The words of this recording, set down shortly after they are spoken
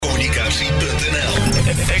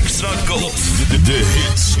Extra Gold. De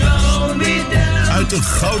hits uit de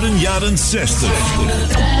gouden jaren 60,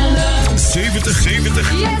 70, Yes,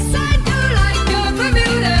 I do like your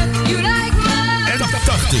Bermuda. You like mine. en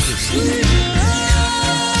 80.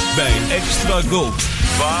 Bij Extra Gold.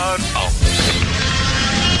 Waar anders?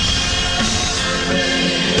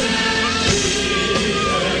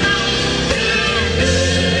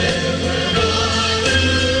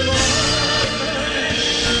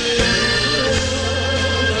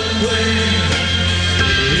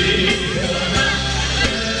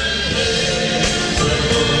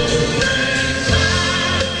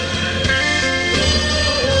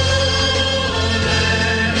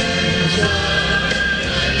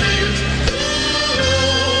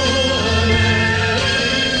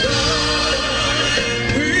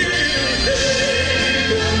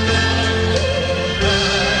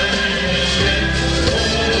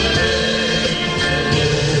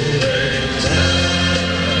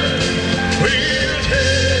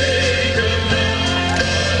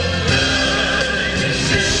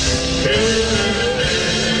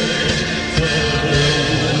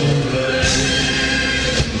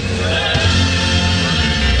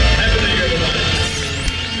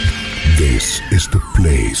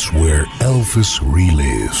 Where Elvis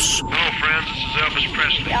relives. Hello, friends. This is Elvis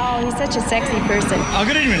Presley. Oh, he's such a sexy person. Oh,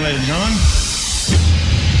 good evening, ladies and gentlemen.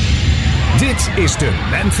 Dit is de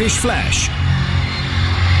Memphis Flash.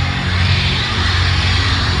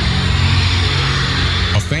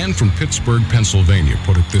 A fan from Pittsburgh, Pennsylvania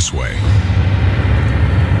put it this way.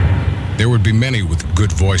 There would be many with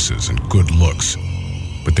good voices and good looks,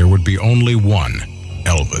 but there would be only one,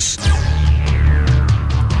 Elvis.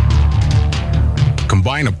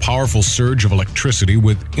 Combine a powerful surge of electricity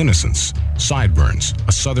with innocence, sideburns,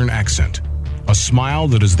 a southern accent, a smile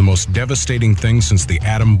that is the most devastating thing since the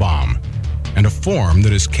atom bomb, and a form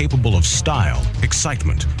that is capable of style,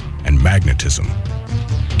 excitement, and magnetism.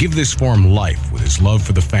 Give this form life with his love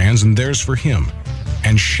for the fans and theirs for him,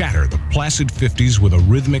 and shatter the placid 50s with a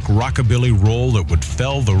rhythmic rockabilly roll that would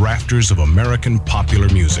fell the rafters of American popular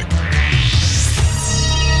music.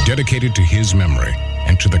 Dedicated to his memory,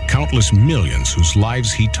 and to the countless millions whose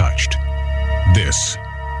lives he touched. This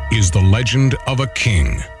is the legend of a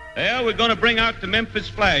king. Well, we're going to bring out the Memphis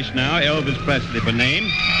Flash now, Elvis Presley by name.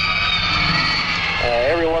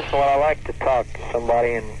 Every once in a while I like to talk to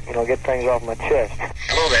somebody and, get things off my chest.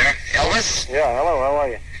 Hello there, Elvis? Yeah, hello, how are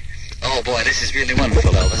you? Oh, boy, this is really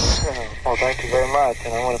wonderful, Elvis. Well, thank you very much,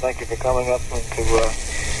 and I want to thank you for coming up and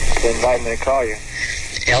to invite me to call you.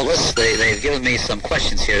 Elvis, they've given me some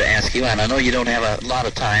questions here to ask you, and I know you don't have a lot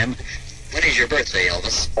of time. When is your birthday,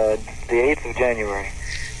 Elvis? The 8th of January.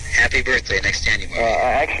 Happy birthday next January.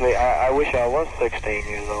 Actually, I wish I was 16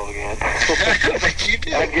 years old again. But you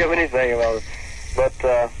do. I'd give anything about it. But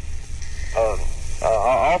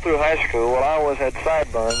all through high school, I always had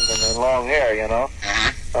sideburns and long hair,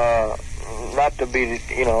 Uh-huh. Not to be,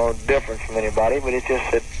 different from anybody, but it's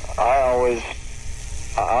just that I always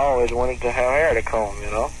wanted to have hair to comb,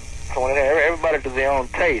 I wanted everybody to their own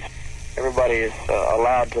taste. Everybody is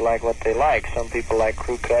allowed to like what they like. Some people like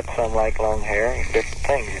crew cut, some like long hair, and different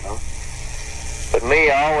things, But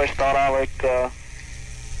me, I always thought I looked a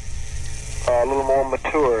little more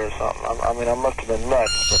mature or something. I must have been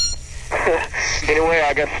nuts, but anyway,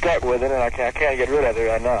 I got stuck with it, and I can't get rid of it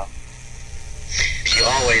right now. You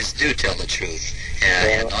always do tell the truth.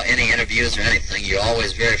 In any interviews or anything, you're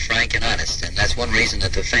always very frank and honest, and that's one reason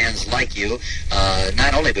that the fans like you,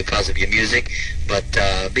 not only because of your music, but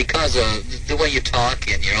because of the way you talk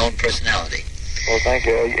and your own personality. Well, thank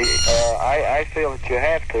you. I feel that you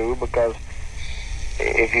have to, because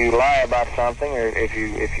if you lie about something or if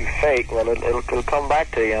you fake, well, it'll come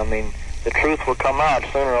back to you. I mean, the truth will come out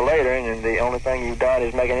sooner or later, and the only thing you've done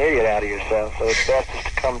is make an idiot out of yourself. So it's best just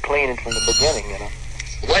to come clean from the beginning,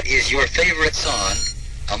 What is your favorite song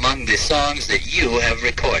among the songs that you have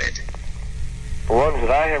recorded? The ones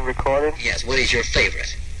that I have recorded? Yes, what is your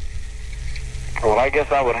favorite? Well, I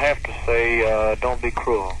guess I would have to say, Don't Be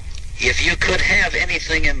Cruel. If you could have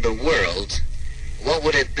anything in the world, what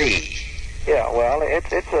would it be? Yeah, well,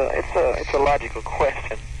 it's a logical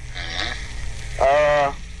question.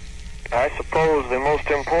 Uh-huh. I suppose the most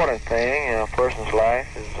important thing in a person's life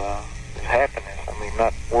is happiness. I mean,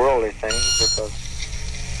 not worldly things, because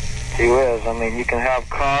gee whiz, I mean, you can have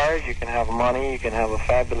cars, you can have money, you can have a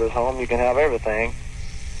fabulous home, you can have everything.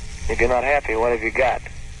 If you're not happy, what have you got?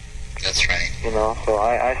 That's right. So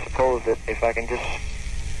I suppose that if I can just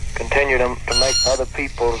continue to make other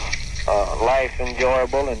people's life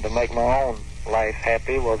enjoyable and to make my own life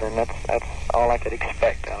happy, well, then that's all I could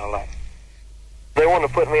expect out of life. They want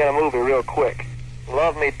to put me in a movie real quick.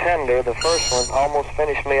 Love Me Tender, the first one, almost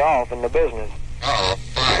finished me off in the business. Oh,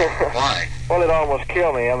 why? Well, it almost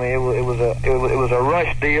killed me. I mean, it was a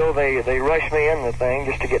rush deal. They rushed me in the thing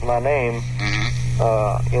just to get my name,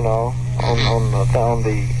 you know, on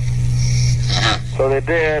the. So they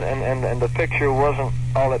did, and the picture wasn't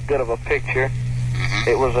all that good of a picture.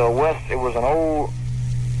 It was an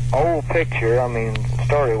old picture. I mean,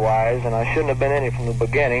 story-wise, and I shouldn't have been in it from the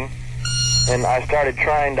beginning. And I started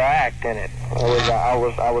trying to act in it. I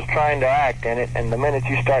was trying to act in it, and the minute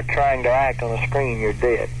you start trying to act on a screen, you're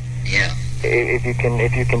dead. Yeah. If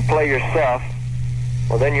you can play yourself,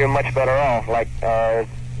 well, then you're much better off. Like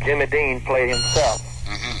Jimmy Dean played himself.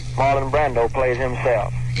 Marlon Brando played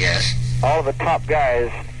himself. Yes. All of the top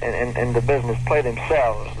guys in the business play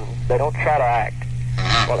themselves. They don't try to act.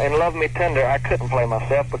 Well, in Love Me Tender, I couldn't play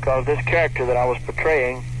myself because this character that I was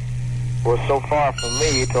portraying was so far from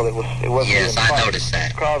me till it wasn't. Yes, even I fun. Noticed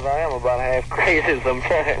that. Because I am about half crazy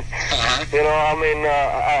sometimes. You know, I mean,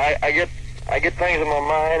 I get things in my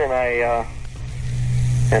mind,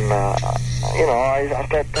 and you know, I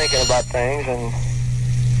start thinking about things, and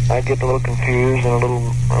I get a little confused and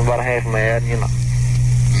about half mad. You know,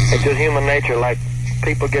 it's just human nature. Like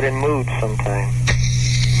people get in moods sometimes.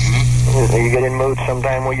 You get in moods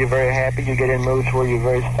sometimes where you're very happy. You get in moods where you're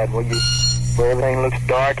very sad. Where everything looks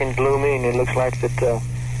dark and gloomy, and it looks like that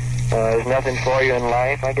there's nothing for you in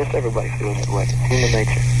life. I guess everybody feels that way. It's human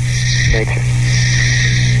nature.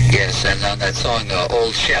 Yes, and on that song,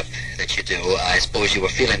 Old Shep, that you do, I suppose you were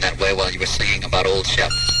feeling that way while you were singing about Old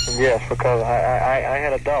Shep. Yes, because I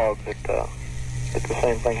had a dog that the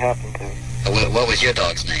same thing happened to. What was your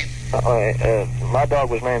dog's name? My dog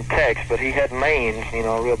was named Tex, but he had mange, you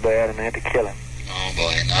know, real bad, and they had to kill him. Oh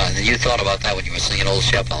boy, and you thought about that when you were singing Old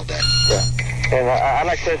Shep, I'll bet. Yeah. And I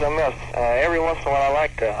like to say something else. Every once in a while,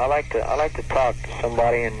 I like to talk to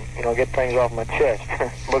somebody and, you know, get things off my chest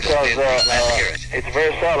because it's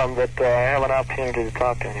very seldom that I have an opportunity to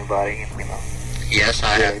talk to anybody. You know. Yes,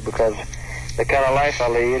 I have. Because the kind of life I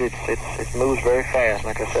lead, it moves very fast,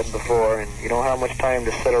 like I said before, and you don't have much time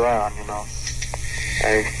to sit around. You know,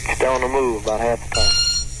 I stay on the move about half the time.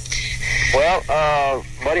 Well,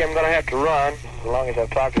 buddy, I'm going to have to run as long as I've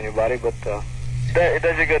talked to anybody, but. It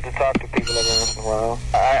does you good to talk to people every once in a while.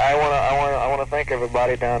 I want to thank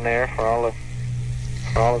everybody down there for all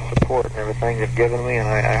the support and everything they've given me, and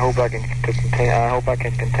I hope I can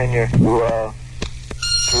continue to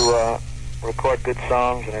record good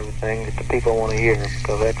songs and everything that the people want to hear.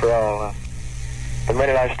 Because after all, the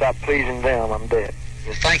minute I stop pleasing them, I'm dead.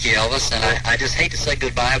 Well, thank you, Elvis, and I just hate to say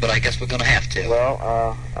goodbye, but I guess we're going to have to. Well,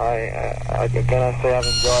 I say I've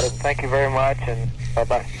enjoyed it. Thank you very much, and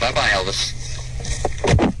bye-bye. Bye-bye, Elvis.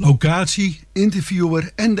 Locatie,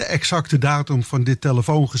 interviewer en de exacte datum van dit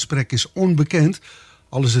telefoongesprek is onbekend,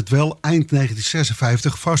 al is het wel eind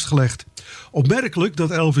 1956 vastgelegd. Opmerkelijk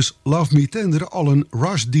dat Elvis Love Me Tender al een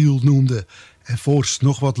rush deal noemde. En voorts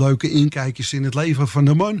nog wat leuke inkijkjes in het leven van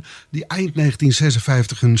de man die eind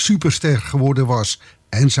 1956 een superster geworden was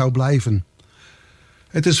en zou blijven.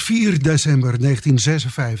 Het is 4 december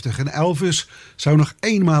 1956 en Elvis zou nog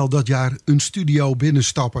eenmaal dat jaar een studio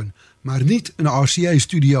binnenstappen. Maar niet een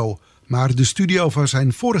RCA-studio, maar de studio van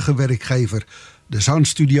zijn vorige werkgever. De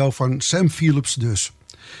zangstudio van Sam Phillips dus.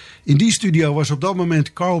 In die studio was op dat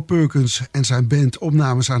moment Carl Perkins en zijn band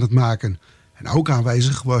opnames aan het maken. En ook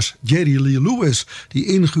aanwezig was Jerry Lee Lewis, die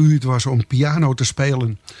ingehuurd was om piano te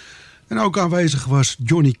spelen. En ook aanwezig was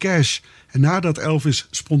Johnny Cash. En nadat Elvis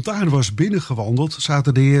spontaan was binnengewandeld,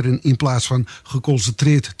 zaten de heren in plaats van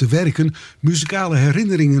geconcentreerd te werken muzikale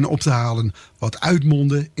herinneringen op te halen, wat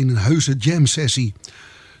uitmondde in een heuse jam-sessie.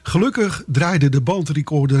 Gelukkig draaide de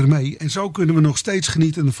bandrecorder mee en zo kunnen we nog steeds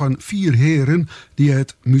genieten van 4 heren die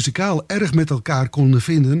het muzikaal erg met elkaar konden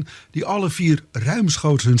vinden, die alle 4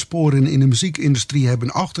 ruimschoots hun sporen in de muziekindustrie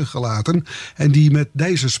hebben achtergelaten en die met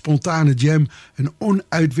deze spontane jam een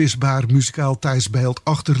onuitwisbaar muzikaal tijdsbeeld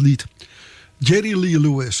achterliet. Jerry Lee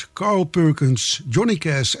Lewis, Carl Perkins, Johnny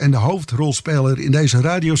Cash en de hoofdrolspeler in deze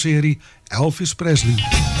radioserie Elvis Presley.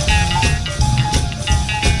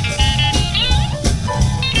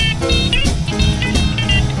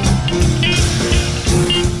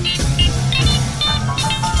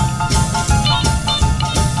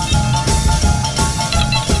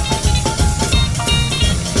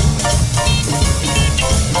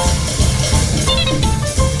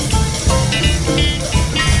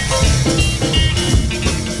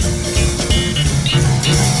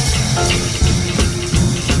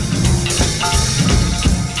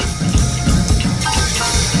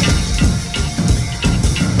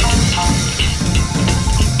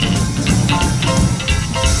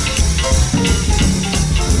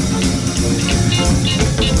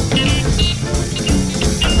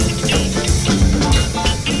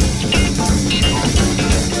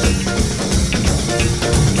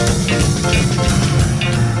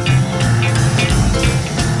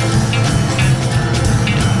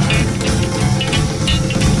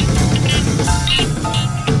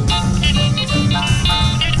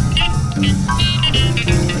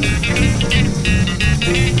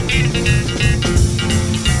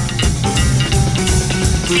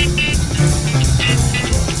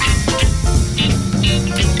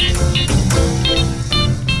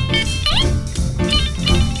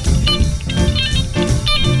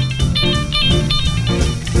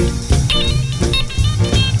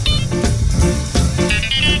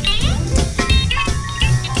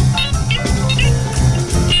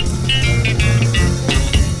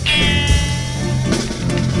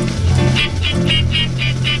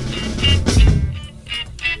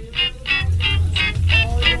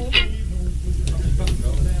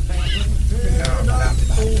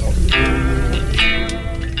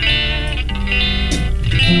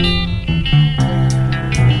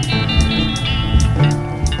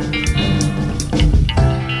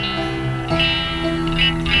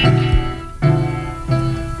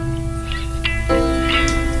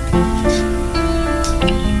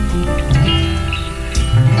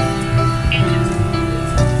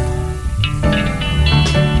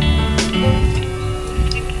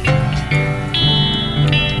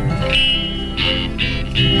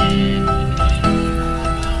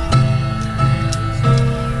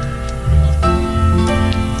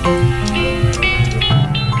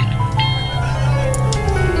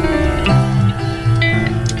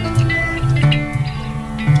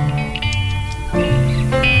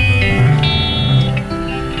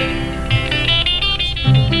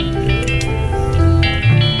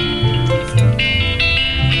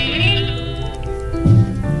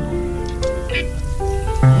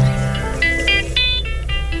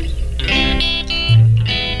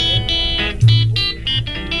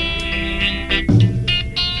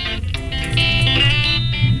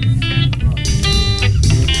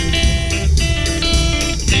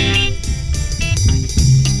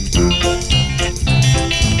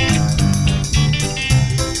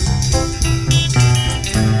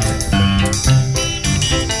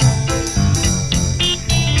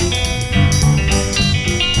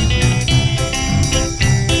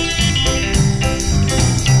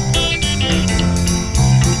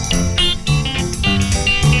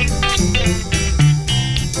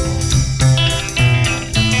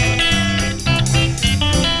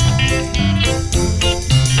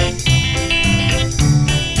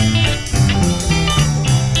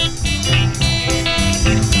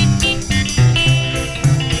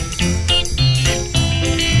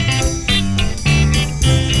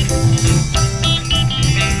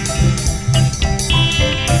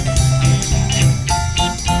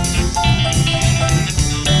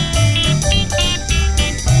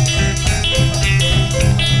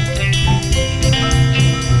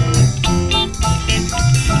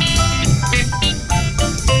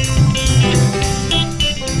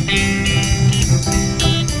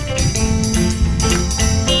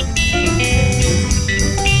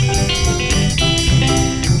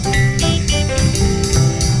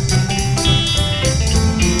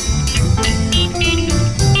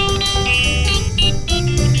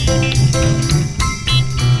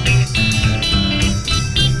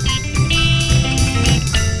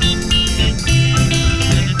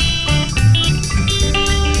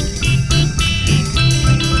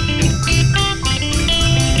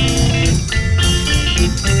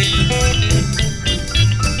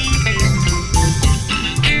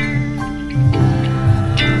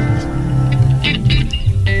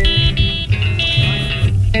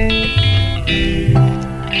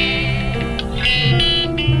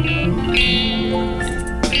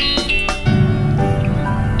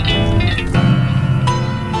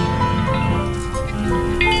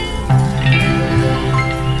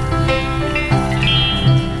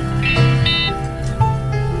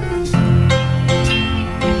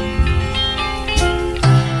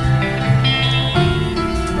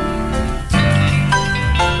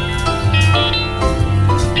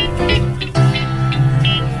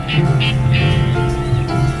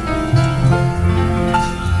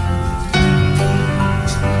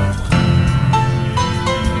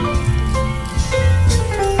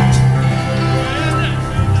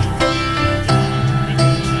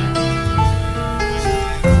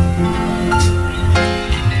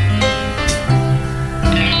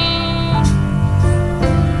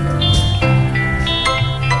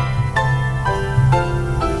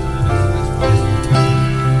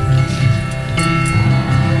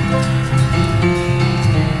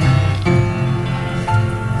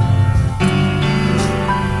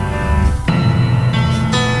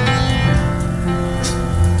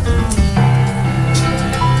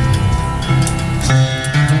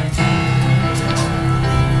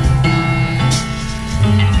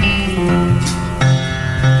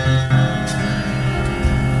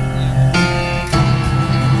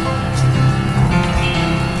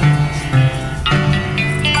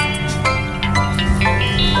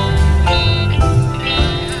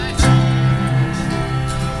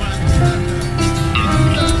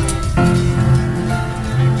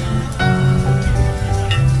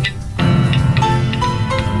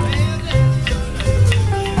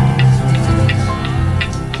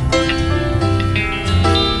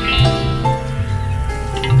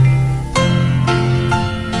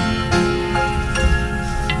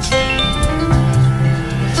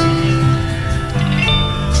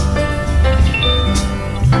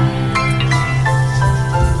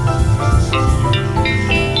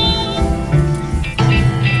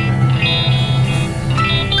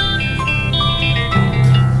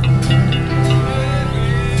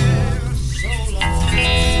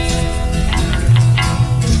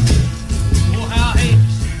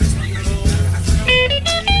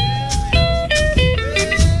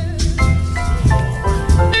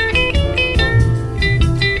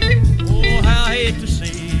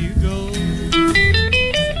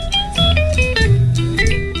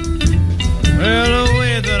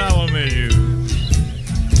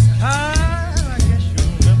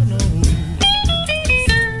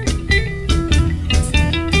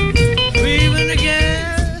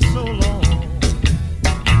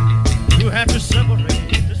 have to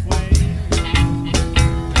separate this way.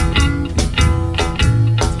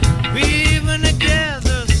 We've been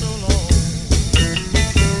together so long.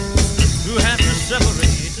 You have to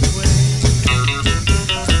separate this way.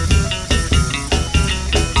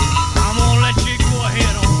 I'm gonna let you go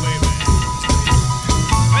ahead on, baby.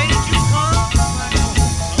 Ain't you come right on?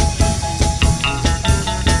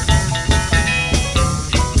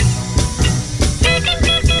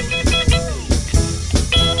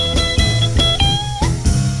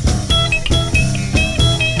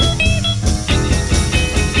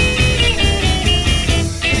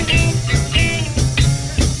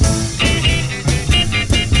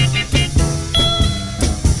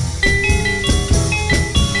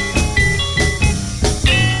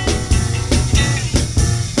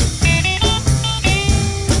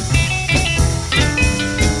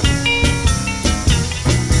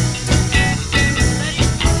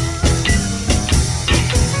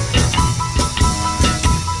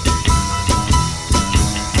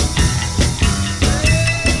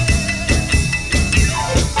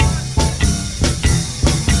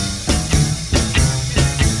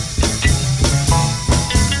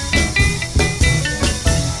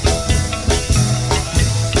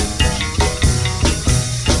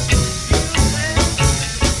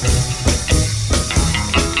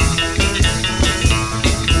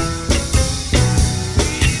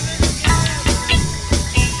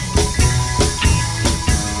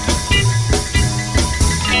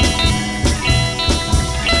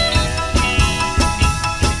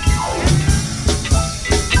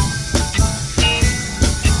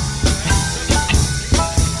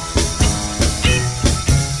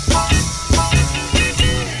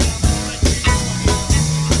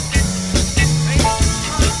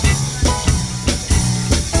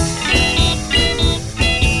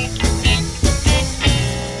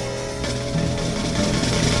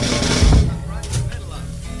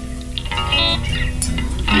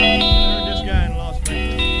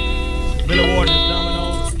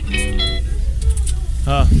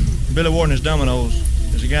 Billy Ward and his dominoes.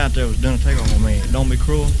 There's a guy out there who's done a takeoff on me. Don't be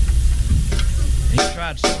cruel. He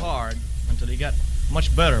tried so hard until he got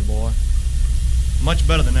much better, boy. Much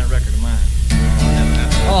better than that record of mine.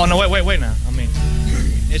 Oh, no, wait now. I mean,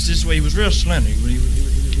 it's this way. He was real slender. He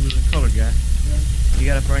was a colored guy. He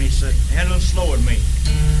got up there and he said, he had a little slower than me.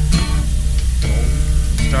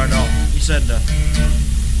 Started off. He said,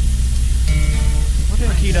 what the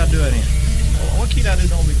key did I do it in? What key did I do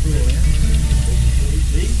Don't Be Cruel in?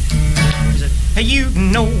 See? He said, hey, you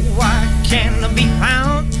know I can't be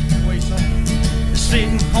found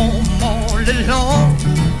sitting home all alone.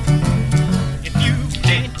 If you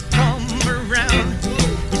can't come around,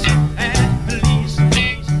 at least a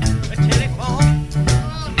telephone.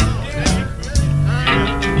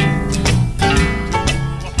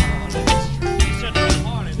 He said,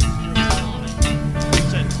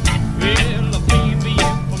 well, baby, if I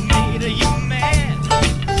made you mad,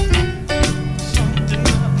 something I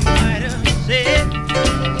might have said.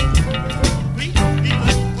 Please let me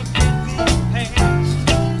forget my past.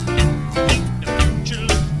 Don't you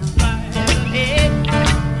look right ahead.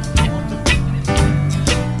 Want to be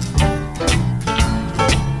that's true.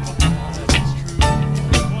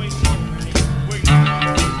 Boy, somebody wait. I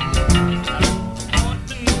want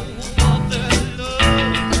to know what the love.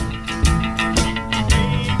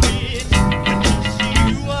 Baby, it's just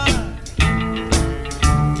you are.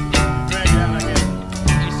 Greg out again.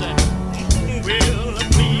 He said, well,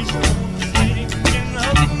 please don't think of me.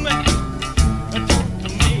 Don't make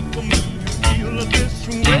me feel this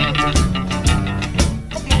way.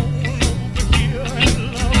 Come on over here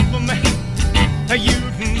and love me. You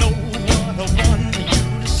know what I want you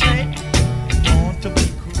to say. Want to be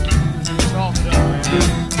cool, soft around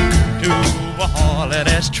to a holler,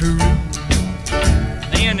 that's true.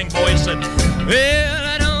 The ending boy said, well,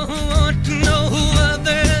 I don't want to know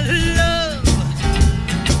other love.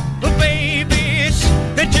 But baby, it's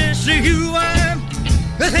just you I'm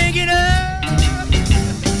thinking of.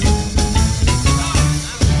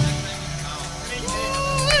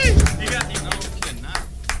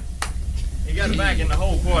 He got it back in the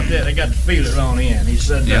whole quartet. They got to feel it on in. He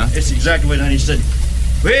said, it's exactly what he said.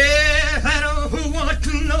 Well, I don't want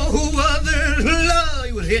to know other love.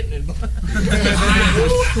 He was hitting it.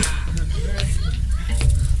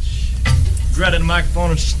 Grabbed the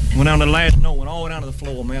microphone and went down to the last note, went all the way down to the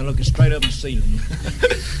floor, man, looking straight up at the ceiling.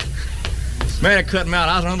 Man, it cut him out.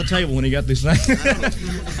 I was on the table when he got this thing. I don't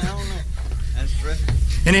know. That's terrific.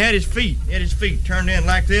 And he had his feet turned in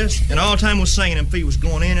like this, and all the time he was singing, them feet was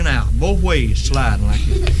going in and out, both ways, sliding like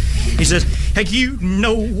this. He says, hey, you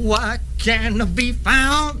know I can't be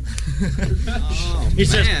found He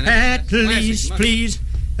says, at least, please,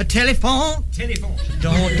 a telephone.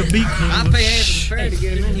 Don't to be cruel. I'll pay half of the fare to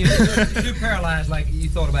get him in here. Too paralyzed like you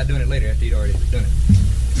thought about doing it later after you'd already done it.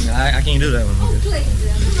 I can't do that one.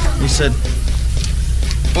 He said,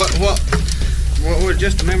 What was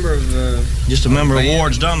just a member of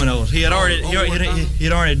Ward's Dominoes. He had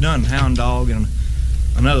already done Hound Dog and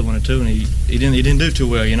another one or two, and he didn't do too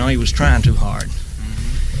well. You know, he was trying too hard.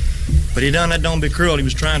 But he done that Don't Be Cruel. He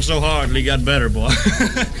was trying so hard till he got better, boy.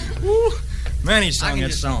 Woo. Man, he sung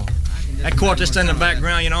that song. That quartet's in the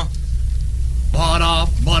background, you know. But up,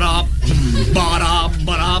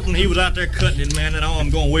 and he was out there cutting it, man, and I'm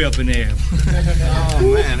going way up in there.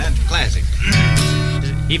 Oh, man, that's classic.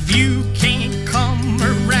 If you can't come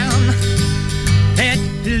around, at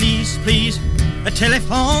least, please, a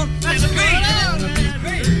telephone. That's great.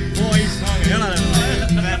 Boy, he sung the hell out of it.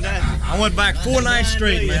 I went back 4 nights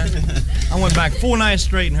straight, man. I went back 4 nights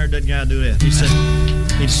straight and heard that guy do that. He said,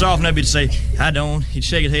 he'd soften up, he'd say, he'd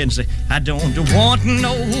shake his head and say, I don't want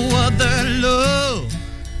no other love.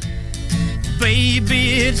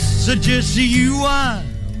 Baby, it's just you I'm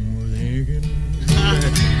thinking.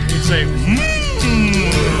 He'd say,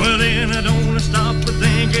 well then I don't stop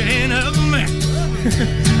thinking of me.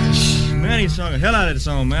 Man, he sung the hell out of the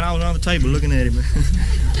song, man. I was on the table looking at him, man.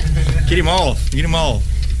 Get him off.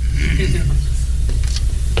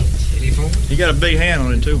 He got a big hand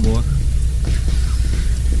on it too, boy.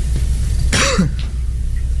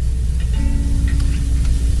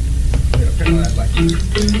 What key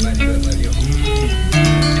did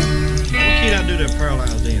I do that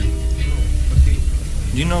paralyzed in?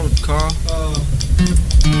 Do you know, Carl?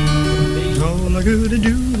 All I could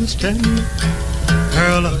do was stand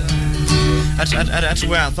paralyzed. That's the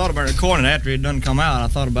way I thought about recording it after it done come out. I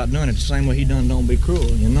thought about doing it the same way he done Don't Be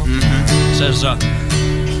Cruel, you know? It says,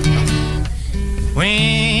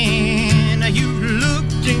 when you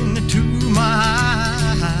looked into my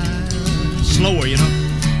eyes, slower, you know.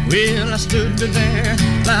 Well, I stood there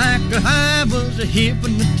like I was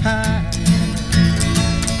hypnotized.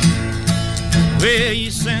 Well,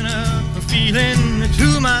 you sent up a feeling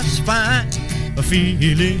to my spine, a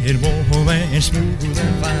feeling warm and smooth and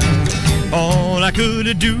fine. All I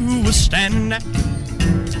could do was stand there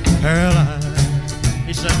paralyzed.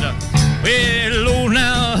 He said, well, oh,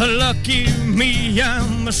 now, lucky me,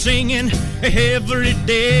 I'm singing every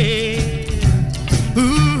day.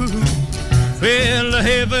 Ooh, well,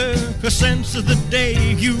 ever since the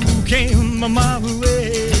day you came my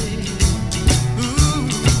way. Ooh,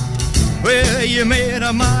 well, you made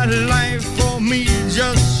my life for me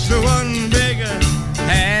just one big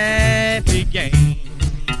happy game.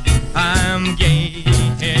 I'm gay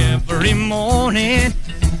every morning.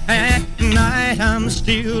 At night I'm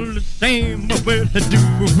still the same. What will I do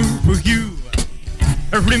for you?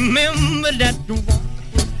 Remember that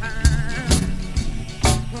wonderful time.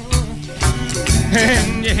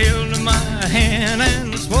 And you held my hand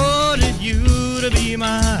and swore that you to be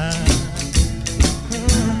mine.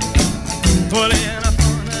 Well, in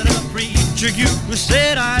front of the preacher you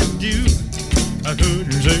said I do. I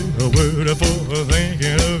couldn't say a word for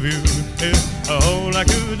thinking of you. All I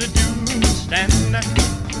could do was stand there.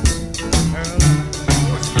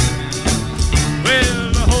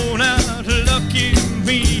 Well, hold out, lucky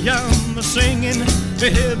me, I'm singing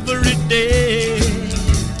every day.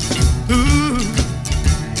 Ooh,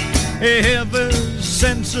 ever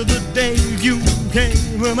since the day you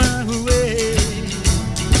came my way.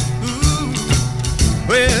 Ooh,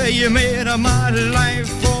 well, you made my life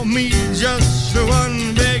for me just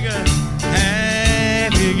one big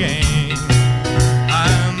happy game.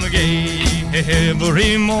 I'm gay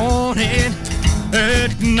every morning.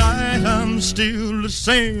 At night I'm still the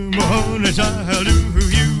same, honey, child to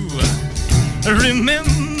you.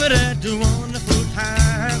 Remember that wonderful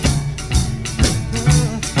time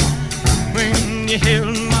when you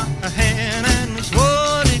held my hand and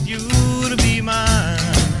swore that you to be mine.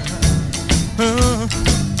 Well,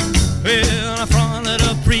 in front of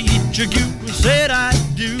the preacher you said I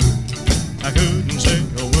do. I couldn't say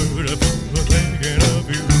a word for thinking of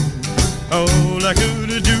you. All I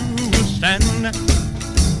could do was stand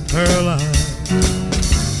paralyzed.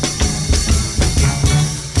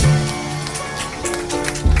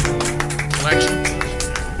 Collection.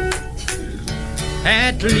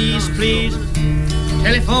 At least, please,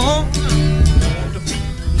 telephone.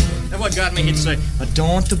 That's what got me. He'd say, I don't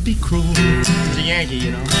want to be cruel. He's a Yankee,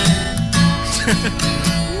 you know.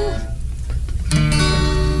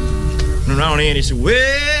 And around the end, he said,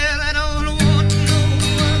 well, I don't want no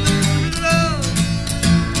other love.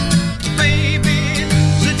 Baby,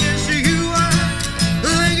 it's just you I'm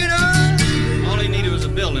thinking of. All he needed was a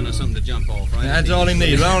building or something to That's all he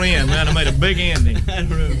needs. Right on the end. Man, I made a big ending. A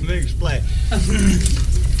big splash.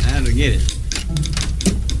 And to get it.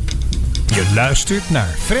 Je luistert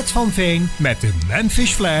naar Fred van Veen met de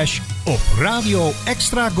Memphis Flash op Radio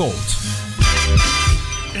Extra Gold.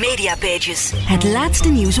 Mediapages. Het laatste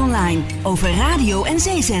nieuws online over radio- en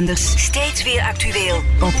zeezenders. Steeds weer actueel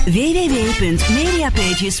op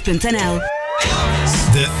www.mediapages.nl.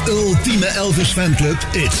 De ultieme Elvis fanclub,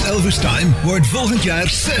 It's Elvis Time, wordt volgend jaar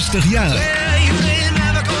 60 jaar.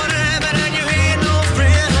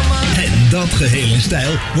 En dat geheel in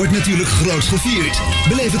stijl wordt natuurlijk groots gevierd.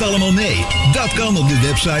 Beleef het allemaal mee. Dat kan op de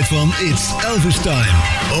website van It's Elvis Time.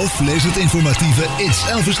 Of lees het informatieve It's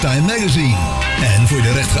Elvis Time magazine. En voor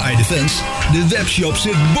de rechtgeaarde fans, de webshop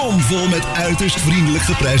zit bomvol met uiterst vriendelijk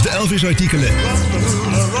geprijsde Elvis-artikelen.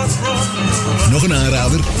 Nog een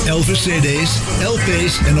aanrader, Elvis CD's,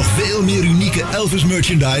 LP's en nog veel meer unieke Elvis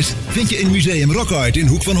merchandise vind je in Museum Rock Art in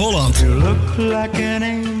Hoek van Holland.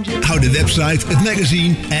 Hou de website, het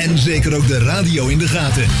magazine en zeker ook de radio in de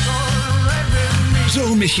gaten.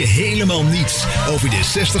 Zo mis je helemaal niets over de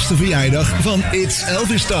 60ste verjaardag van It's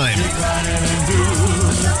Elvis Time.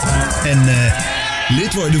 En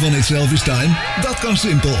lid worden van It's Elvis Time? Dat kan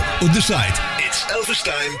simpel op de site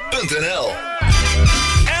itselvistime.nl.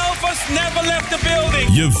 Elvis never left the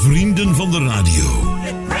building. Je vrienden van de radio.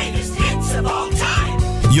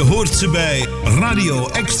 Je hoort ze bij Radio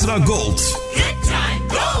Extra Gold.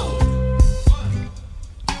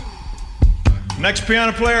 Next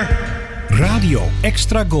piano player. Radio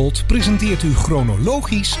Extra Gold presenteert u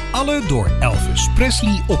chronologisch alle door Elvis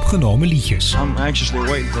Presley opgenomen liedjes. I'm anxiously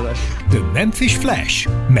waiting for that. De Memphis Flash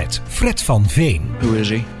met Fred van Veen. Who is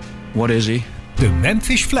he? What is he? De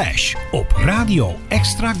Memphis Flash op Radio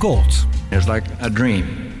Extra Gold. It's like a dream.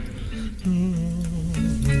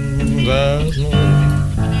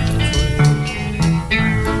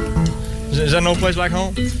 Is that no place like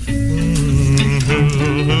home?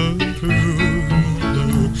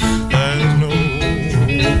 There's no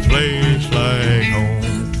place like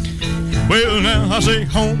home. Well, now I say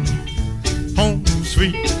home, home,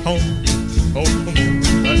 sweet home. Oh, come on,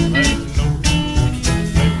 there's no place like home.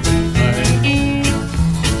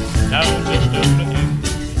 Now just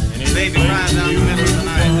any baby crying down the middle of the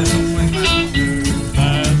night. There's no place like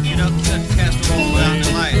home. You know, set the casserole down the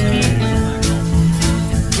light.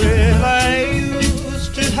 Well, I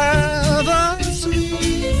used to have a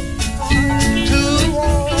sweetheart to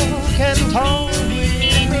walk and talk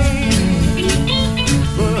with me,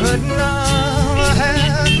 but now I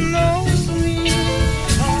have no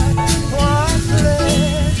sweetheart. What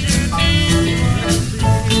pleasure do I see?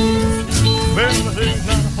 Well, there's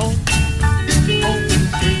not home, home,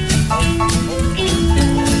 sweet home, home.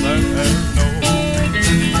 There's no place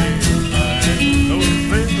like, no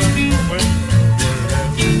place like where you are.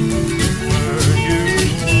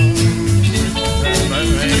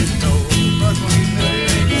 There ain't no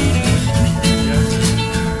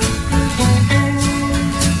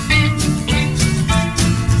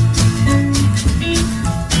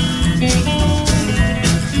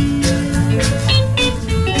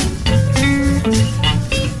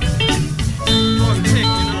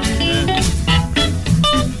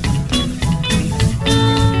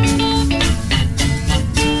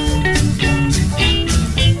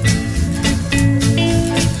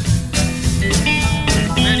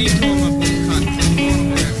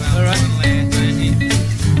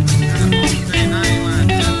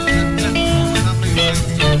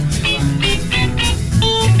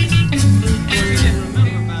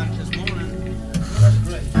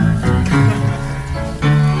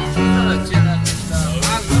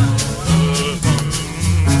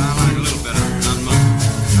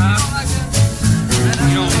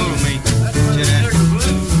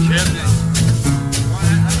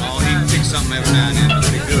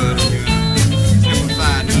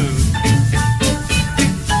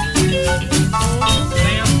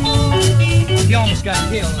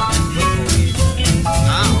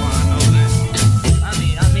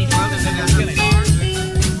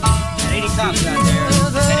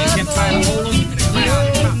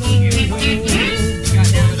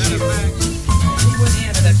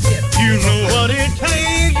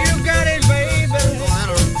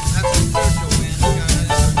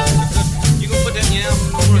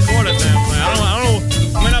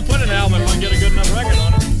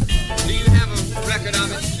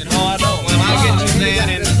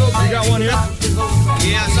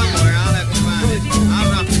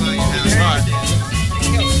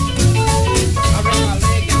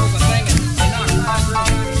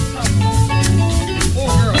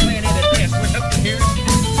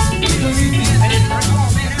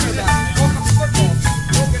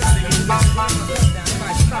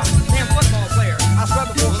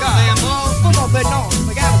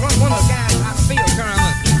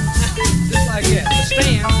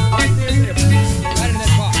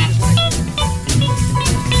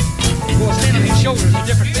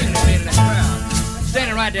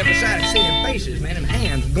there beside it, see them faces, man, them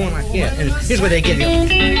hands going like that. And here's where they get it.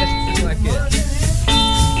 Just like that.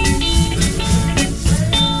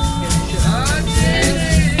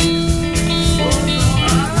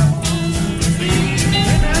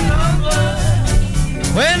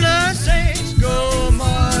 When the saints go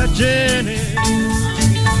marching in,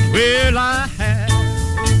 will I have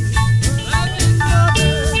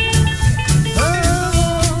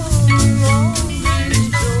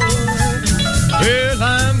well,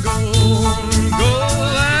 I'm gonna go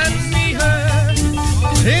and see her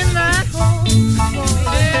in that home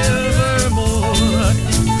forevermore.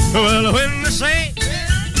 Well, when the saints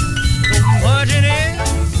go marching in,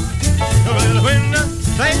 well, when the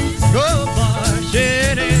saints go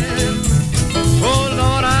marching in, oh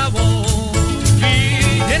Lord, I won't be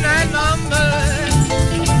in that number.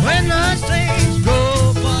 When the saints go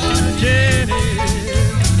marching in,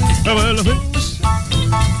 well, when the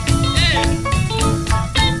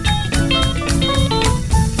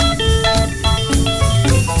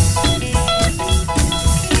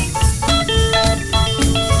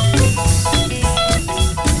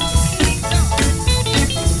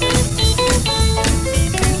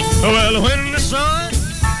well, when the sun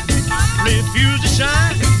refused to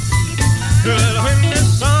shine, well, when the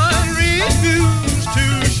sun refused to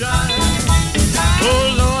shine,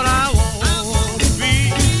 oh Lord, I want to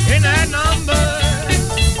be in that number.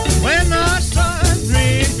 When the sun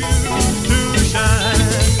refused to shine,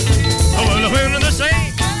 oh, well, when the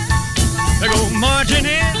saints they go marching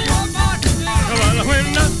in, oh, well,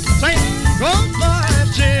 when the saints go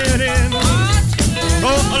marching in,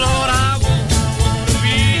 oh Lord, I want to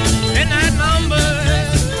be in that number.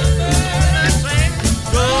 When the saints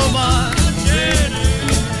go marching in,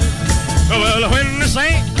 oh, well, when the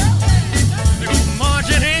saints they go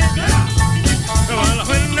marching in, oh, well,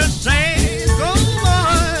 when the saints go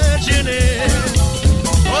marching in,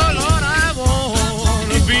 oh Lord, I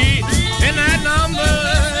want to be in that number.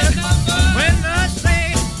 When the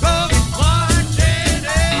saints go marching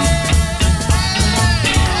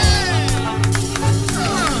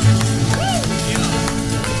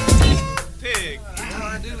Pig.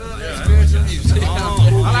 I do love that spiritual music. I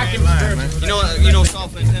like it, man. You know,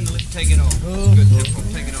 soft and tender. Let's take it off. Good tempo.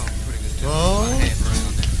 Take it off. Pretty good tempo.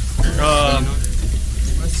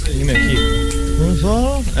 Let's see. You may keep.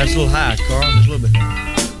 That's a little high, Carl. Just a little bit.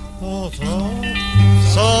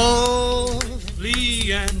 Softly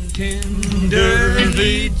and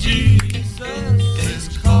tenderly, Jesus is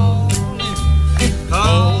calling,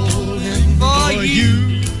 calling for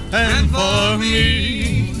you and for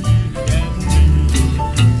me.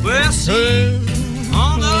 We're sitting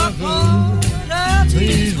on the porch,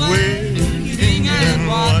 he's waiting and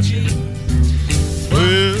watching,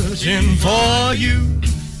 wishing for you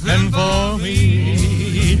and for me.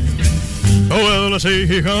 Oh, well, I say,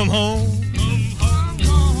 here come home.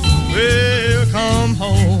 Well, come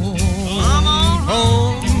home. Come on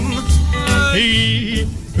home. He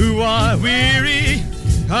who are weary,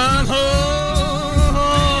 come home.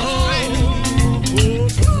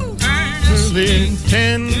 Earnestly,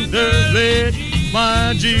 tenderly,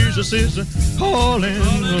 my Jesus is calling.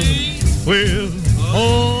 Well,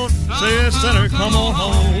 oh, say, sinner, come on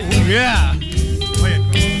home. Yeah.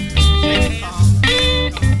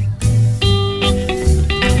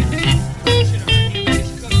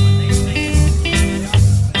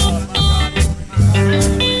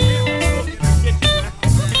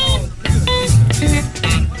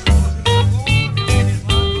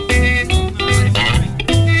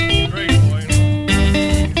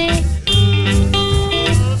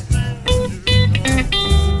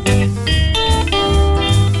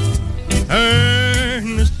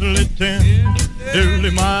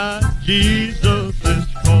 Tenderly, my Jesus is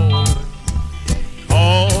calling,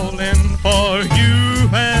 calling for you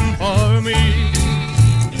and for me.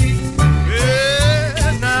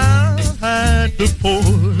 Yeah, now at the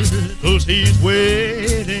portals he's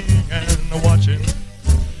waiting and watching,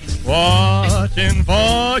 watching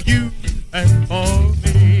for you and for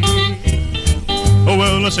me. Oh,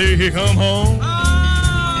 well, I say, here, come home.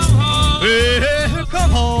 Yeah, come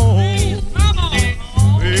home.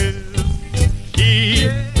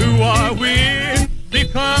 Who are weary,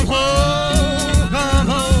 come home, come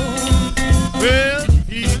home. Well,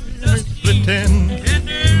 he's pretend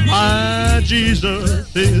my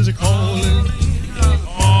Jesus is calling,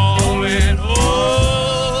 calling,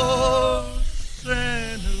 oh, sinner,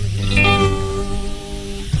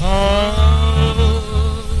 come.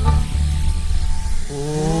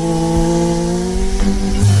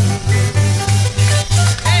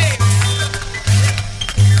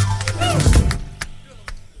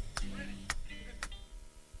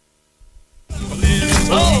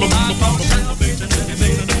 Oh!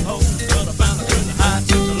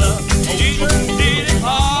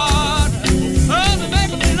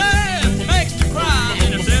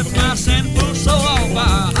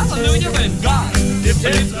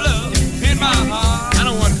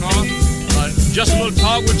 just a little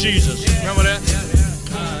talk with Jesus. Remember that?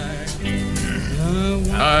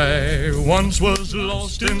 I once was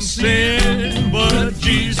lost in sin, but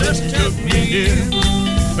Jesus took me in.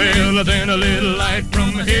 Well, then a little light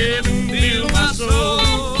from heaven filled my soul.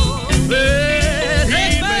 Well,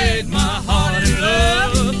 he made my heart in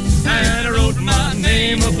love and wrote my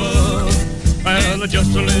name above. Well,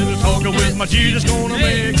 just a little talk with my Jesus gonna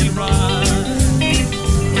make it right.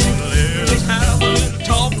 Let's have a little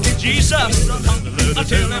talk with Jesus. I'll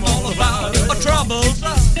tell him all about our troubles.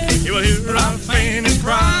 He will hear our faintest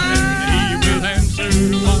cry, and he will answer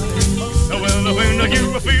why. Well, when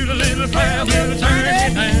you feel a little fire will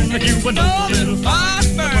turn, and you will know a little fire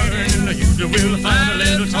burning, you will find a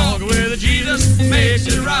little talk with Jesus makes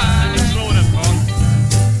it right. Slow it up, Paul.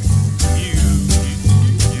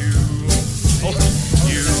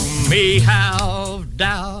 You may have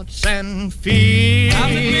doubts and fears.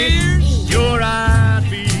 Your eyes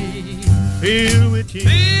be filled with tears.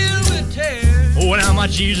 Oh, now my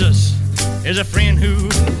Jesus is a friend who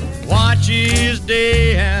watches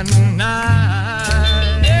day and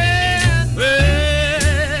night.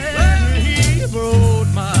 Well, he wrote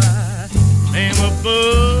my name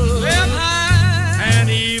above, and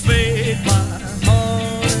he made my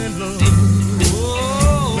heart in love.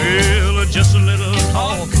 Well, just a little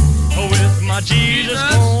talk with my Jesus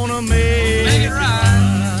gonna make it right.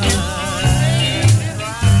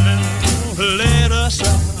 Let us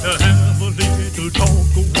have a little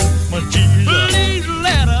talk with my Jesus. Please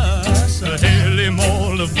let us tell him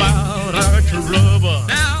all about our trouble.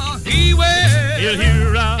 Now he will. He'll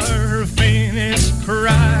hear our faintest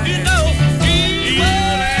cry. You know he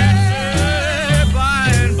will answer by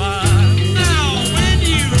and by. Now when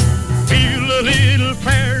you feel a little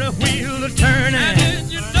prayer wheel turning, and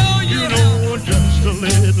you know just a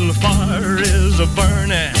little fire is a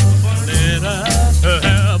burning. Let us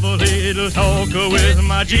have a little talk with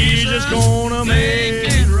my Jesus gonna make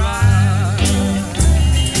it right.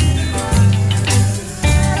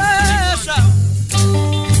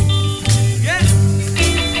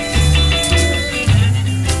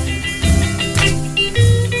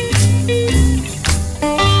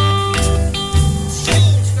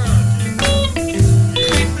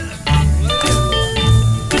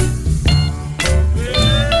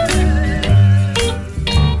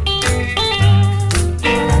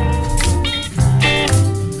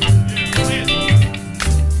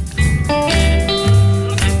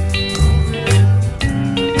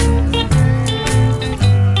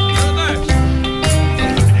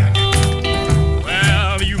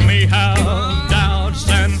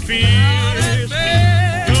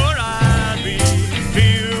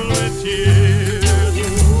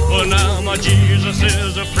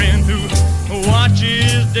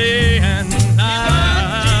 Day and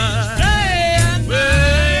night.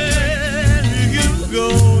 When you go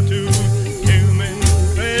to him in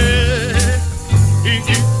prayer, he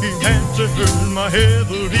answers my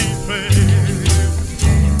heavenly prayer.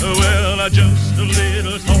 Well, just a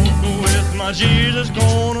little talk with my Jesus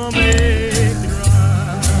gonna make it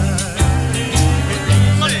right.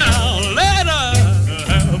 Now let us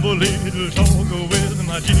have a little talk with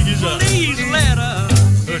my Jesus. Please let us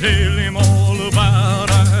tell him all about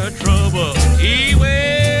our trouble. He will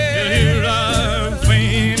hear our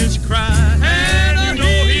faintest cry, and you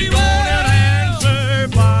know he won't answer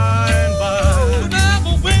by and by.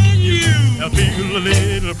 Now when you feel a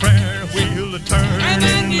little prayer wheel turn, and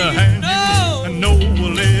then you know a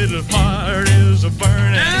little fire is a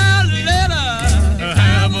burning. Now let us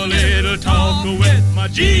have a little talk with my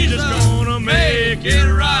Jesus gonna make it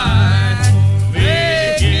right.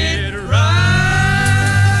 Make it right.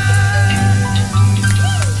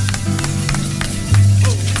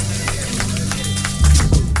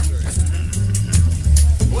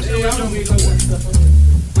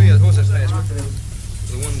 What's that fast one?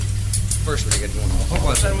 The one first one you get one. What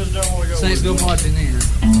was it? Saints go marching in.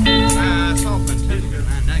 It's all fantastic.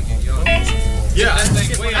 Yeah, that thing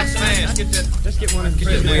way up fast. Get that. Let's get one of them.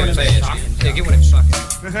 Get way up fast. Yeah, get one of them sucking.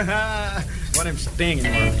 One of them stinging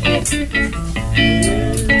ones.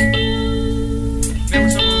 Remember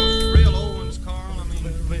some of those real old ones, Carl? I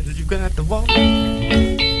mean, you got to walk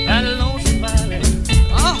that lonesome valley.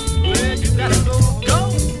 Oh, where you gotta go.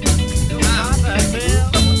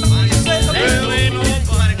 Well, ain't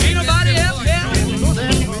nobody else can go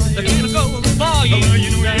there. They're gonna go for you.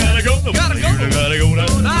 You gotta go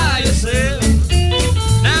down by yourself.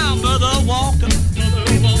 Now, mother walking,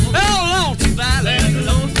 lonesome valley.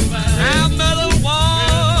 Now, mother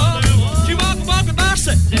walking, she walking by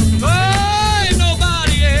herself. Oh, ain't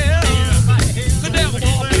nobody else could ever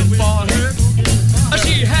walk in for her.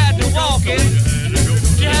 She had to walk it.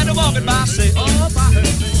 She had to walk it by herself.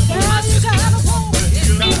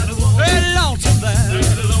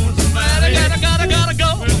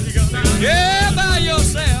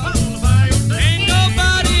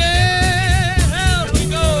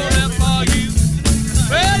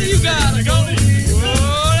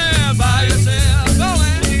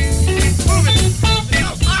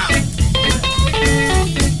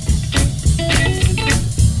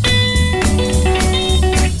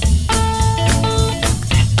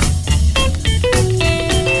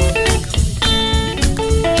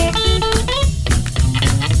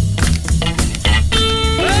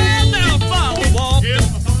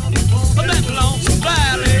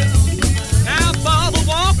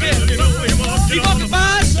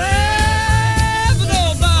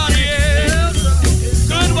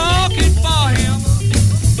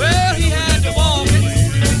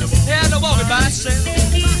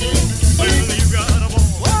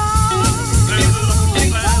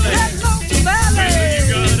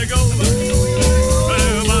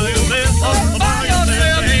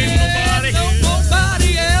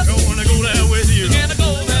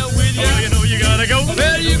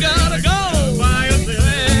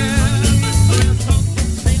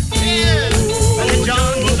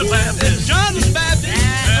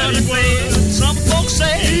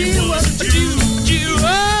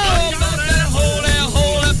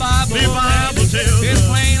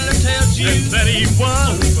 that he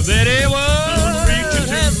was, that he was. Preacher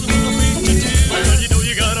too. Well, you know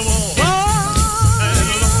you gotta walk. And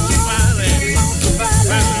a lonesome valley.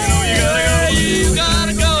 Well, you know you gotta go. You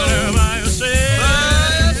gotta go. By yourself.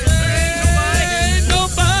 Ain't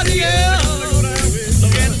nobody else. You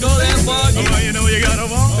can't go that far. Oh, you know you gotta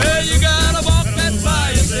walk. Well, you gotta walk that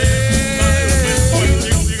by yourself. Well,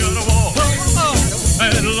 you gotta walk.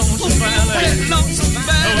 And a lonesome valley. Lonesome Oh,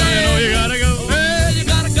 valley. you know you gotta go. Well, you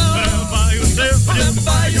gotta go. By yourself. Just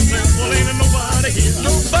by yourself. Well, ain't nobody here.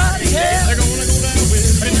 Nobody else. They're gonna go down with me.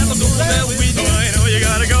 They never go there with you. Oh, you know you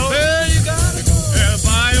gotta go. Well, you gotta go.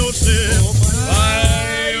 By yourself.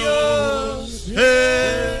 By yourself.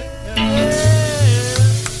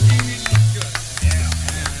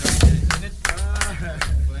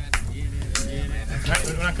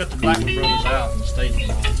 When I cut the Blackman brothers out in the state,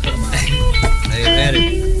 cut them out. They've had it.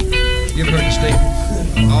 You've heard the statement.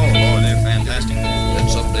 Oh, Lord, they're fantastic. Then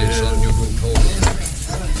someday, son, you'll grow cold.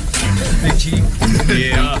 Big Chief.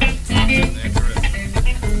 Yeah. They're terrific.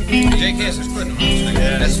 Jake Hess is putting them on.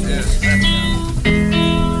 Yeah. That's another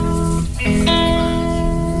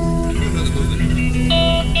movie.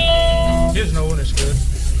 Here's no one that's good.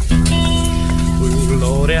 Oh,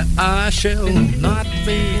 Lord, I shall not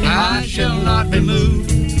be moved. I shall not be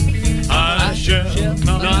moved. I shall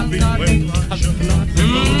not be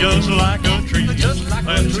moved. Just like a tree that's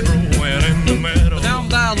growing in the meadow. Down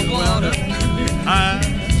by the water. I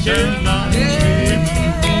shall not be moved.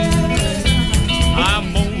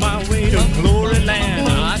 I'm on my way to glory land.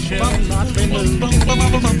 I shall not be moved.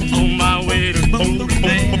 On my way to glory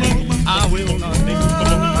land. I will not be moved.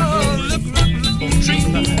 Tree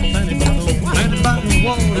planted by the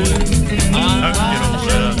water. I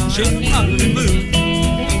shall not be moved.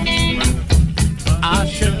 I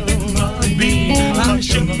shall not be moved. I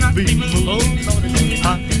shall not be moved.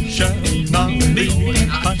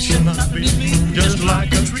 I shall not be moved. Just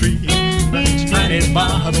like a tree that's planted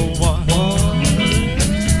by the water.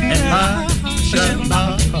 And I shall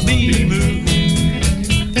not be moved.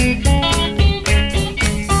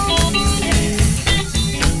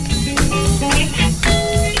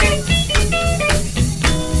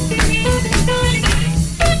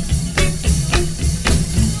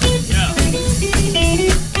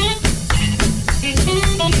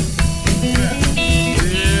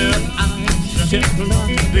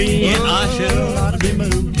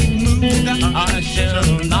 I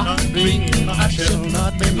shall not be moved. I shall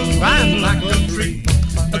not be moved. I'm like a tree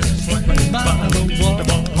that's planted by the water.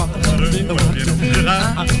 I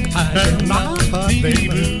shall not be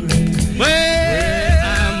moved. Well,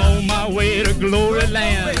 I'm on my way to glory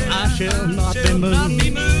land. I shall not be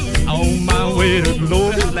moved. On my way to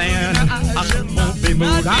glory land. I shall not be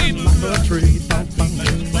moved. I'm like a tree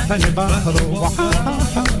planted by the water.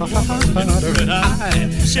 I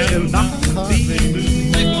shall not be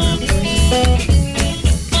moved.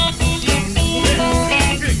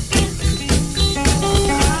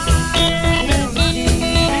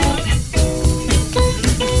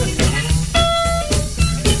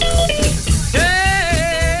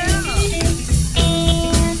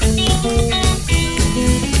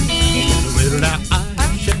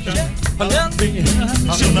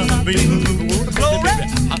 I shall not be moved. Glory.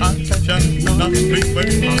 I shall not be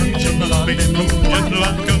moved. I shall not be moved. Just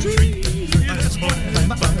like a tree that's planted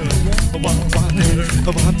by the water.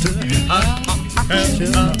 I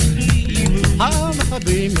shall not be moved. I'll not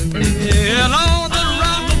be moved. And on the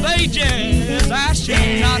rock of ages, I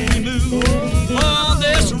shall not be moved. On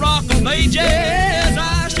this rock of ages,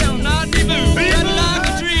 I shall not be moved. Just like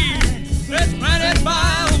a tree that's planted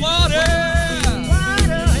by the water.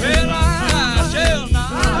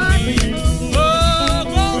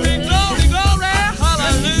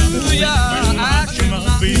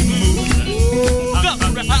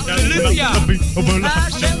 Hallelujah. I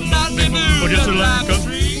shall not be moved. Just like a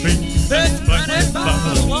tree that's planted by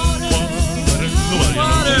the water.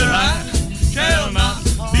 I shall not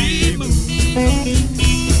be moved.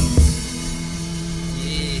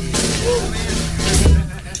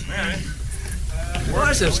 Boy,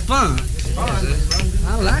 this is fun. I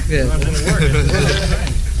like that.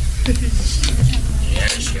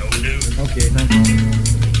 Yes, you'll do. Okay, thank you.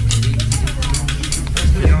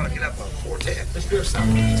 You ought to get up on quartet. Let's do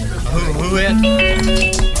something. Who had?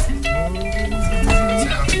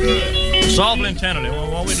 Sounds good. Softly and tenderly.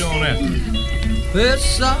 What are we doing there? It's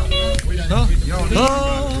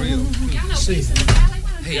See.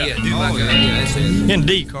 Hey, yeah, do like that. Yeah, that's it. In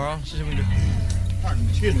D, Carl.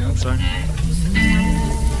 Excuse me, I'm sorry.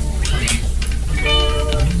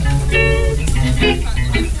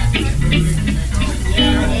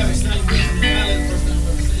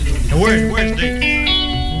 Now where's D?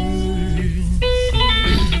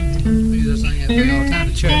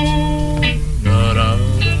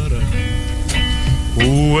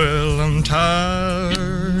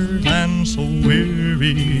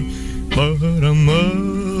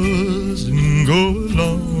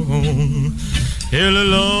 alone. Till the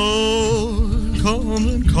Lord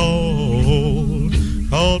comes and called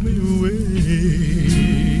me away.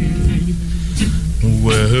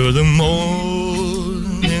 Where the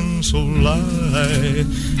morning so light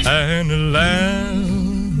and the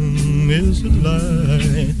lamb is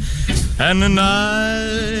light, and the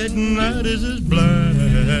night is as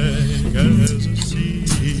black as the sea.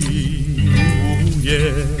 Oh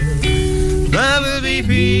yeah, there will be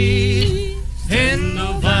peace in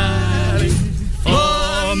the valley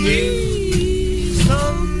for me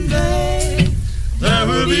someday. There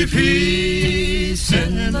will be peace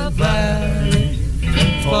in the valley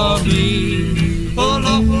for me. Oh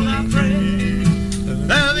Lord, I pray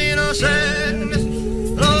there'll be no sadness,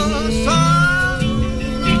 no sorrow,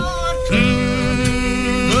 no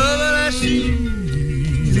trouble. But I see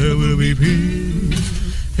there will be peace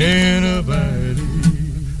in the valley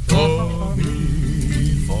for me.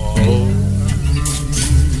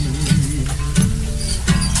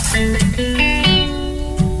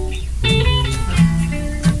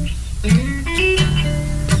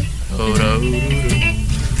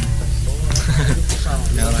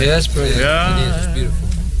 Yeah, that's pretty. Yeah. It is. It's beautiful.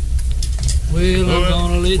 Well, I'm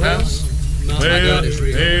gonna lay down. My God, it's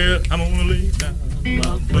real. Well, I'm gonna lay down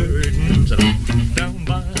my burdens down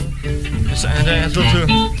by the sand dance.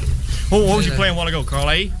 What was you playing a while ago, Carl?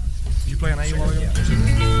 A? Was you playing A a while ago?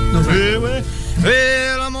 No.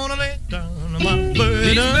 Well, I'm gonna lay down my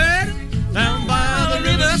burdens down by the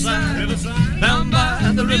riverside. Down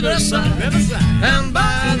by the riverside. Down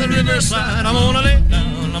by the riverside. I'm gonna lay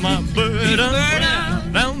down my burdens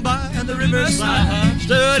down by the riverside.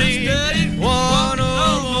 Study one more.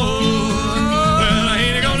 Well, I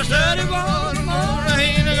ain't gonna study one more. I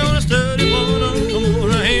ain't gonna study one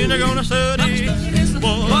more. I ain't gonna study one more.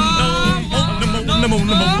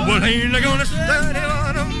 Well, I ain't gonna study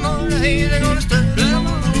one more. I ain't gonna study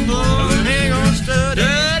one more. I ain't gonna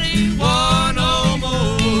study one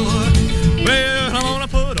more. Well, I'm gonna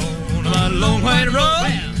put on my long white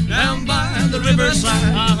robe down by the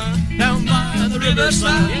riverside. Down by the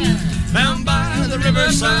riverside. Down by the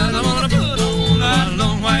riverside. I'm gonna put on my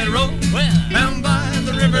long white robe. Down by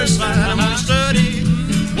the riverside. I'm gonna study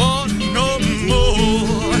one no more.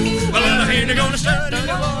 Well, I ain't gonna study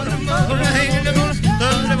one more. I ain't gonna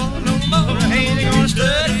study one no more. I ain't gonna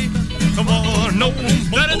study one no more.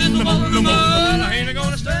 Better than the one no more. I ain't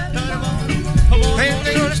gonna study one more. I ain't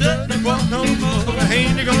gonna study one no more. I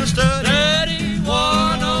ain't gonna study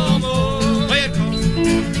one no more. Play it, Carl.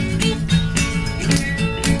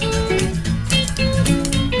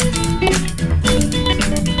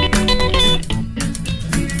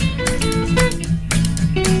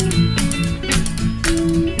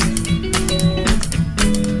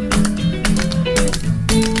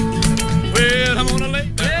 Well, I'm gonna lay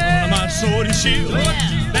down my sword and shield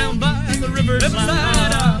down by the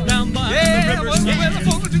riverside. Down by the riverside.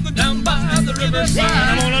 Down by the riverside.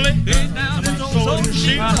 I'm gonna lay down my sword and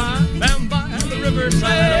shield down by the riverside.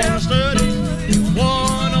 I'm gonna study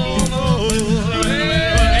one or more. I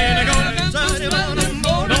ain't gonna study one or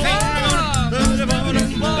more. I ain't gonna study one or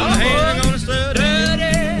more. I ain't gonna study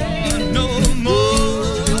one no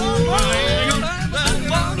more. I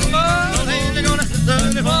ain't gonna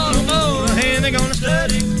study one or more. I ain't gonna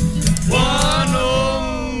study one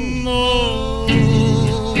no more.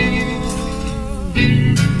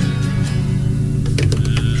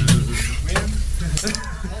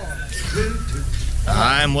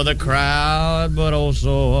 I'm with a crowd, but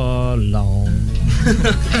also alone.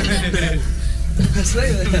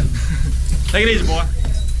 Take it easy, boy.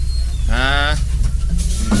 I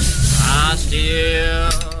still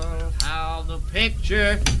have the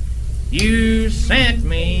picture you sent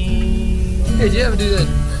me. Hey, did you ever do that?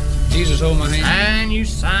 Jesus hold my hand. And you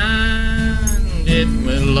signed it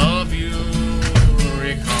with love you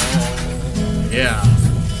recall. Yeah.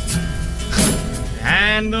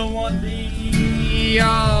 And the one thing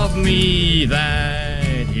of me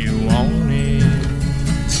that you wanted,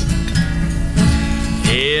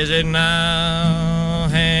 is it now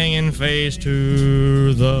hanging face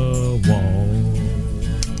to the wall?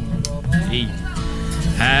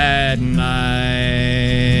 At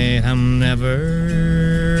night I'm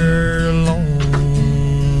never alone.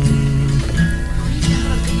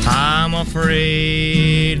 I'm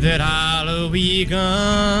afraid that I'll weaken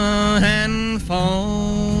and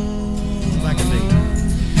fall like a thing.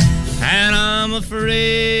 And I'm afraid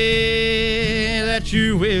that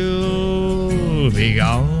you will be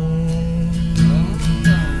gone.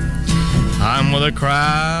 I'm with a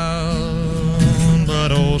crowd,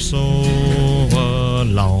 but also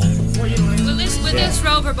alone. Will this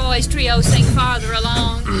Rover Boys trio sing farther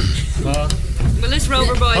along? Will let's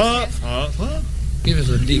Rover Boys. Give us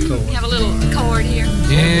a D chord. We have a little chord here.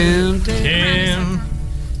 Tim.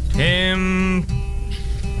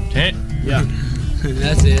 Yeah.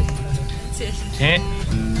 That's it. That's it.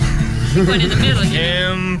 One in the middle.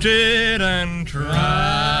 Tempted and tried,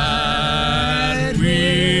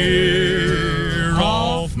 we're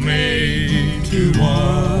off made to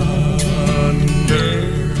wonder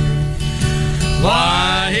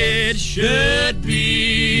why it should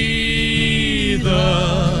be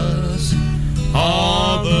thus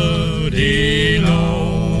all the day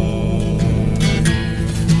long,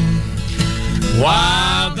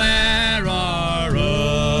 while there are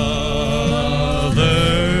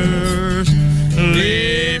others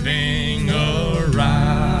living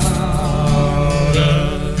around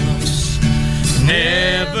us,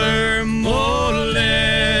 never molested,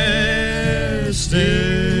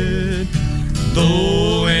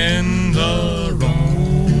 though in the wrong.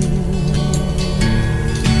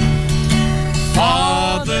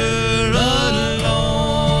 Father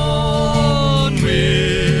alone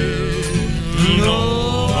will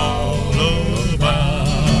know all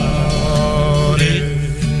about it.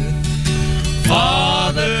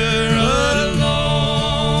 Father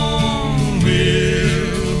alone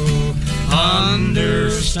will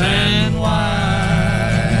understand why.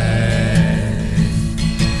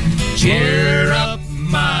 Cheer up,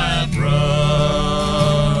 my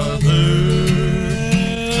brother,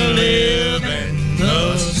 live in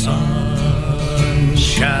the sunshine.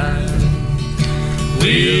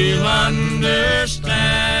 We'll understand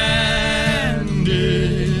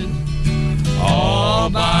it all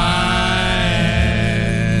by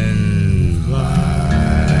and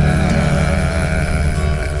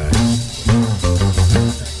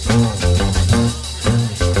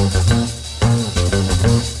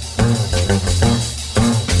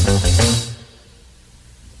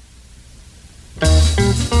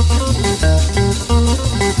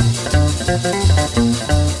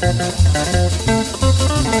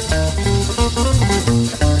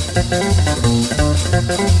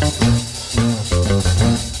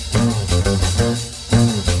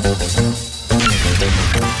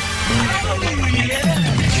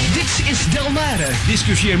Dit is Delmare.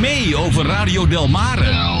 Discussieer mee over Radio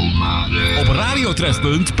Delmare. Op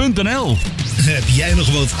radiotrefpunt.nl. Heb jij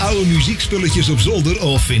nog wat oude muziekspulletjes op zolder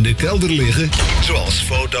of in de kelder liggen? Zoals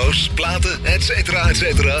foto's, platen, etcetera,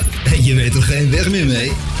 etcetera. En je weet er geen weg meer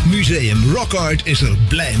mee? Museum Rock Art is er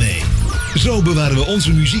blij mee. Zo bewaren we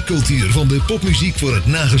onze muziekcultuur van de popmuziek voor het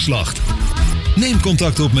nageslacht. Neem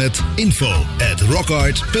contact op met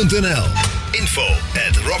info@rockart.nl.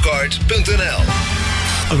 info@rockart.nl.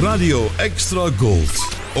 Radio Extra Gold.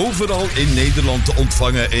 Overal in Nederland te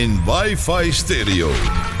ontvangen in wifi stereo.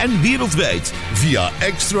 En wereldwijd via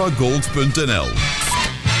extragold.nl.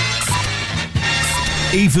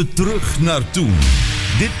 Even terug naar toen.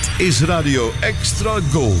 Dit is Radio Extra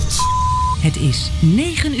Gold. Het is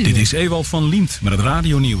 9 uur. Dit is Ewald van Liemt met het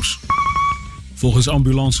radionieuws. Volgens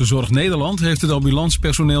Ambulancezorg Nederland heeft het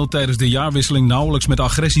ambulancepersoneel tijdens de jaarwisseling nauwelijks met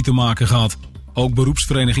agressie te maken gehad. Ook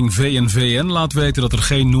beroepsvereniging VNVN laat weten dat er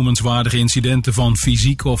geen noemenswaardige incidenten van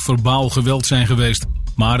fysiek of verbaal geweld zijn geweest.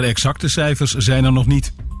 Maar de exacte cijfers zijn er nog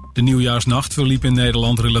niet. De nieuwjaarsnacht verliep in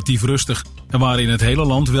Nederland relatief rustig. Er waren in het hele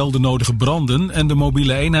land wel de nodige branden en de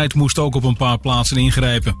mobiele eenheid moest ook op een paar plaatsen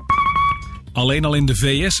ingrijpen. Alleen al in de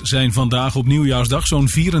VS zijn vandaag op nieuwjaarsdag zo'n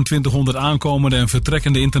 2400 aankomende en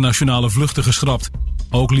vertrekkende internationale vluchten geschrapt.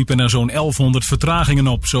 Ook liepen er zo'n 1100 vertragingen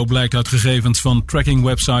op, zo blijkt uit gegevens van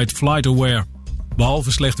trackingwebsite FlightAware.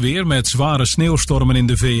 Behalve slecht weer met zware sneeuwstormen in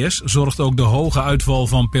de VS zorgt ook de hoge uitval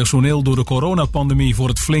van personeel door de coronapandemie voor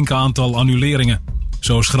het flinke aantal annuleringen.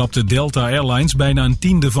 Zo schrapte Delta Airlines bijna een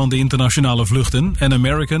tiende van de internationale vluchten en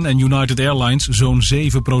American en United Airlines zo'n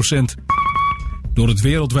 7%. Door het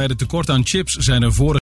wereldwijde tekort aan chips zijn er vorig